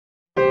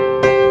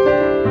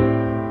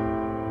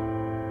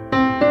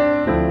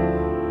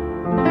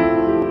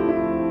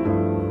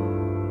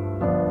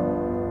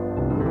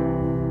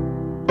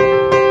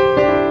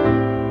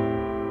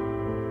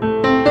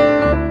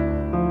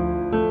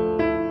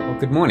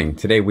Good morning.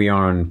 Today we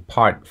are on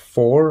part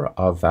 4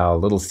 of our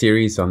little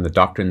series on the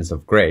Doctrines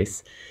of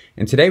Grace.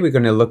 And today we're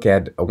going to look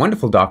at a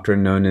wonderful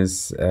doctrine known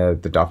as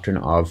the doctrine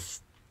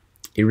of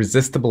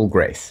irresistible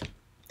grace.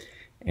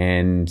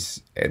 And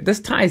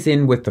this ties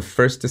in with the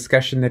first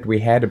discussion that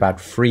we had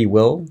about free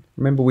will.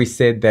 Remember, we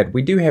said that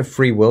we do have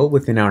free will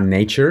within our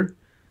nature.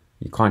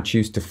 You can't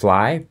choose to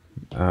fly,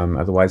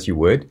 otherwise you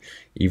would,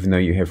 even though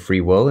you have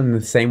free will. In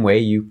the same way,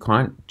 you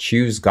can't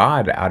choose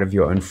God out of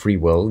your own free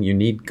will. You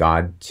need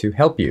God to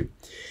help you.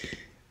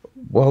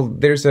 Well,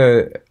 there's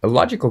a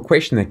logical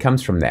question that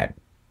comes from that.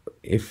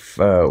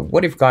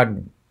 What if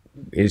God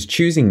is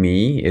choosing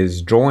me,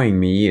 is drawing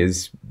me,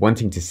 is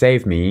wanting to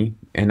save me,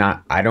 and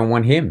I don't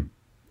want him,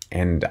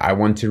 and I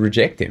want to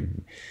reject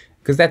him?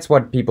 Because that's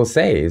what people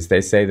say, is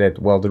they say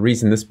that, well, the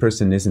reason this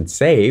person isn't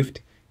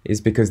saved is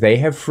because they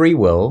have free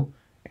will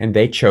and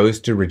they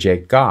chose to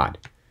reject God.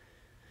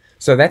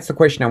 So that's the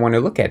question I want to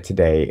look at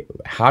today.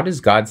 How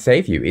does God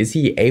save you? Is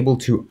he able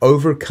to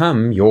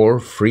overcome your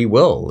free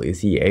will? Is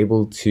he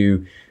able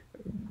to,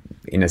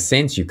 in a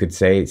sense, you could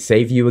say,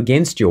 save you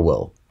against your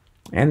will?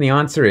 And the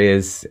answer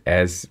is,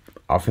 as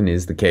often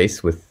is the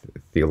case with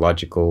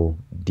theological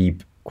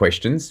deep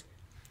questions,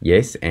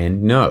 yes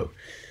and no.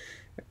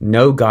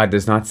 No, God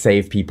does not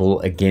save people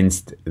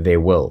against their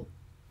will.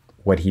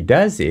 What he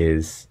does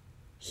is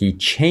he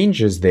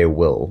changes their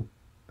will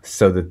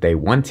so that they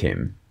want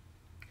him,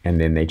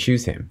 and then they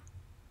choose him.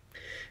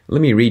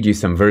 Let me read you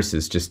some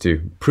verses just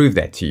to prove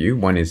that to you.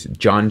 One is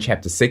John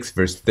chapter 6,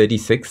 verse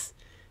 36.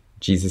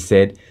 Jesus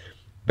said,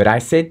 "But I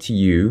said to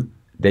you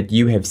that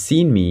you have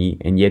seen me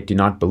and yet do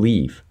not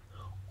believe.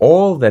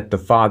 All that the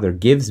Father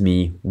gives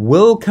me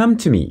will come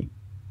to me,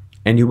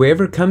 and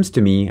whoever comes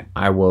to me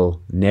I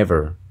will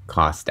never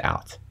cast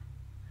out."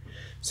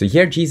 So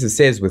here Jesus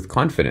says with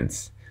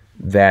confidence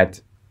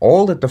that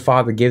all that the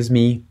Father gives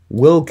me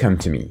will come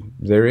to me.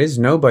 There is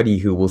nobody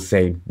who will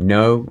say,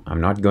 no,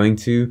 I'm not going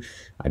to,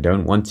 I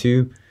don't want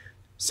to.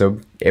 So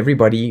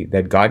everybody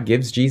that God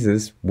gives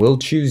Jesus will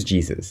choose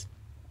Jesus.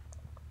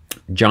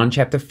 John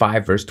chapter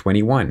 5, verse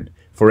 21.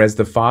 "For as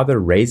the Father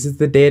raises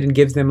the dead and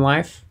gives them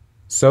life,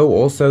 so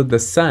also the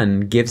Son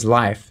gives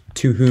life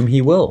to whom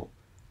he will."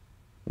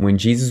 When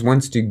Jesus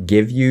wants to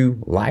give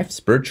you life,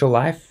 spiritual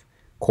life,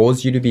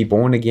 cause you to be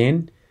born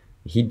again,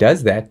 he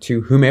does that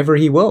to whomever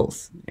he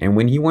wills. And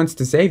when he wants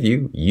to save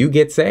you, you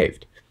get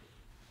saved.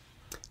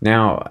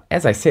 Now,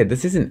 as I said,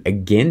 this isn't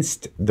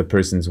against the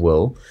person's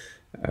will.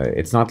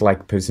 It's not like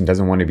the person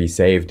doesn't want to be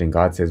saved and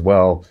God says,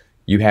 well,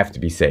 you have to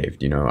be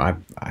saved. You know,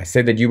 I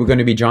said that you were going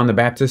to be John the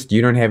Baptist.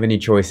 You don't have any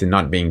choice in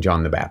not being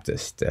John the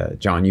Baptist.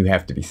 John, you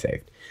have to be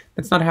saved.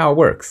 That's not how it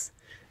works.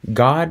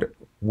 God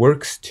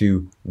works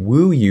to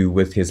woo you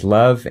with his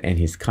love and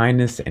his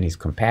kindness and his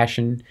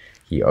compassion.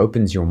 He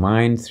opens your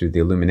mind through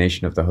the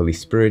illumination of the Holy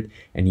Spirit,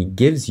 and he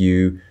gives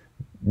you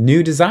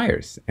new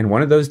desires. And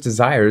one of those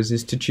desires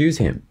is to choose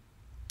him.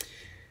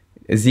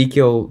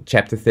 Ezekiel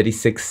chapter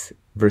 36,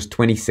 verse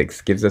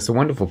 26 gives us a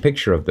wonderful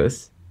picture of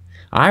this.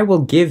 "I will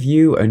give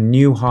you a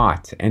new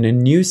heart, and a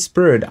new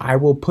spirit I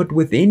will put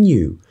within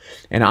you,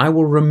 and I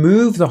will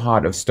remove the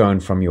heart of stone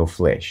from your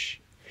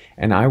flesh,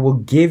 and I will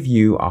give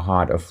you a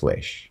heart of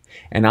flesh.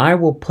 And I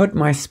will put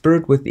my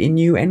spirit within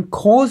you and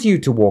cause you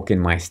to walk in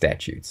my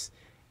statutes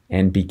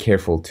and be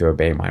careful to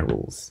obey my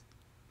rules."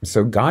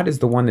 So God is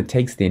the one that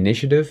takes the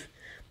initiative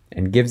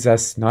and gives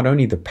us not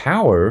only the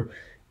power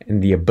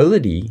and the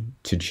ability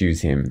to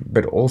choose him,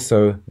 but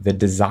also the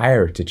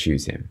desire to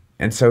choose him.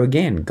 And so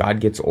again,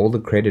 God gets all the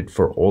credit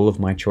for all of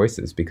my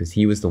choices because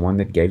he was the one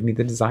that gave me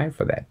the desire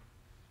for that.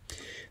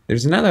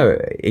 There's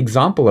another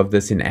example of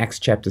this in Acts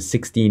chapter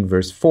 16,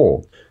 verse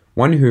 4.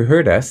 "One who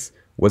heard us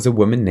was a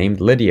woman named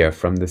Lydia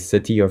from the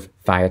city of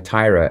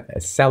Thyatira,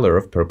 a seller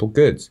of purple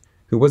goods,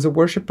 who was a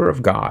worshiper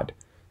of God.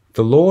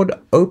 The Lord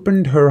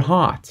opened her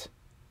heart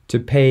to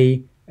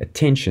pay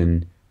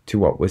attention to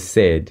what was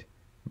said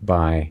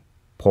by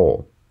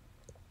Paul."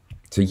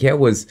 So here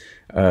was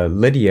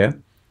Lydia,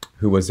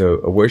 who was a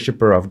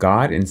worshiper of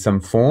God in some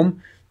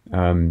form,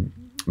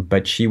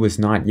 but she was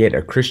not yet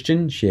a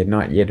Christian. She had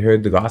not yet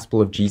heard the gospel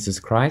of Jesus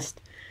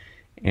Christ.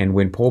 And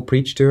when Paul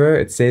preached to her,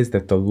 it says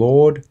that the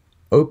Lord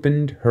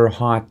opened her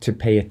heart to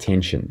pay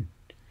attention.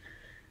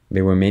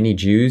 There were many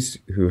Jews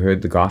who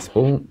heard the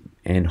gospel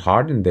and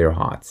hardened their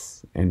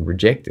hearts and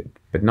rejected,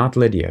 but not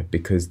Lydia,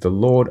 because the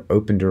Lord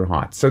opened her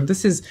heart. So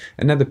this is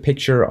another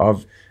picture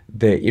of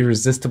the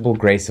irresistible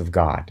grace of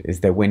God,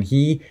 is that when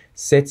he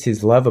sets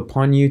his love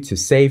upon you to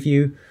save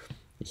you,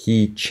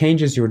 he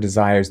changes your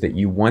desires, that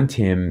you want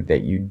him,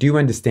 that you do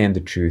understand the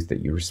truth,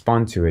 that you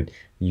respond to it,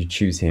 you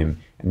choose him.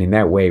 And in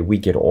that way, we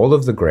get all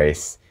of the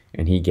grace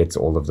and he gets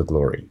all of the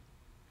glory.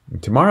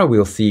 And tomorrow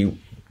we'll see,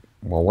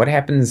 well, what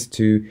happens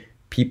to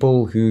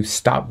people who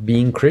stop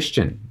being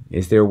Christian?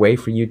 Is there a way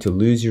for you to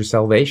lose your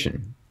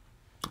salvation?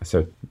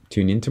 So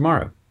tune in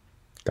tomorrow.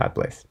 God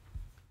bless.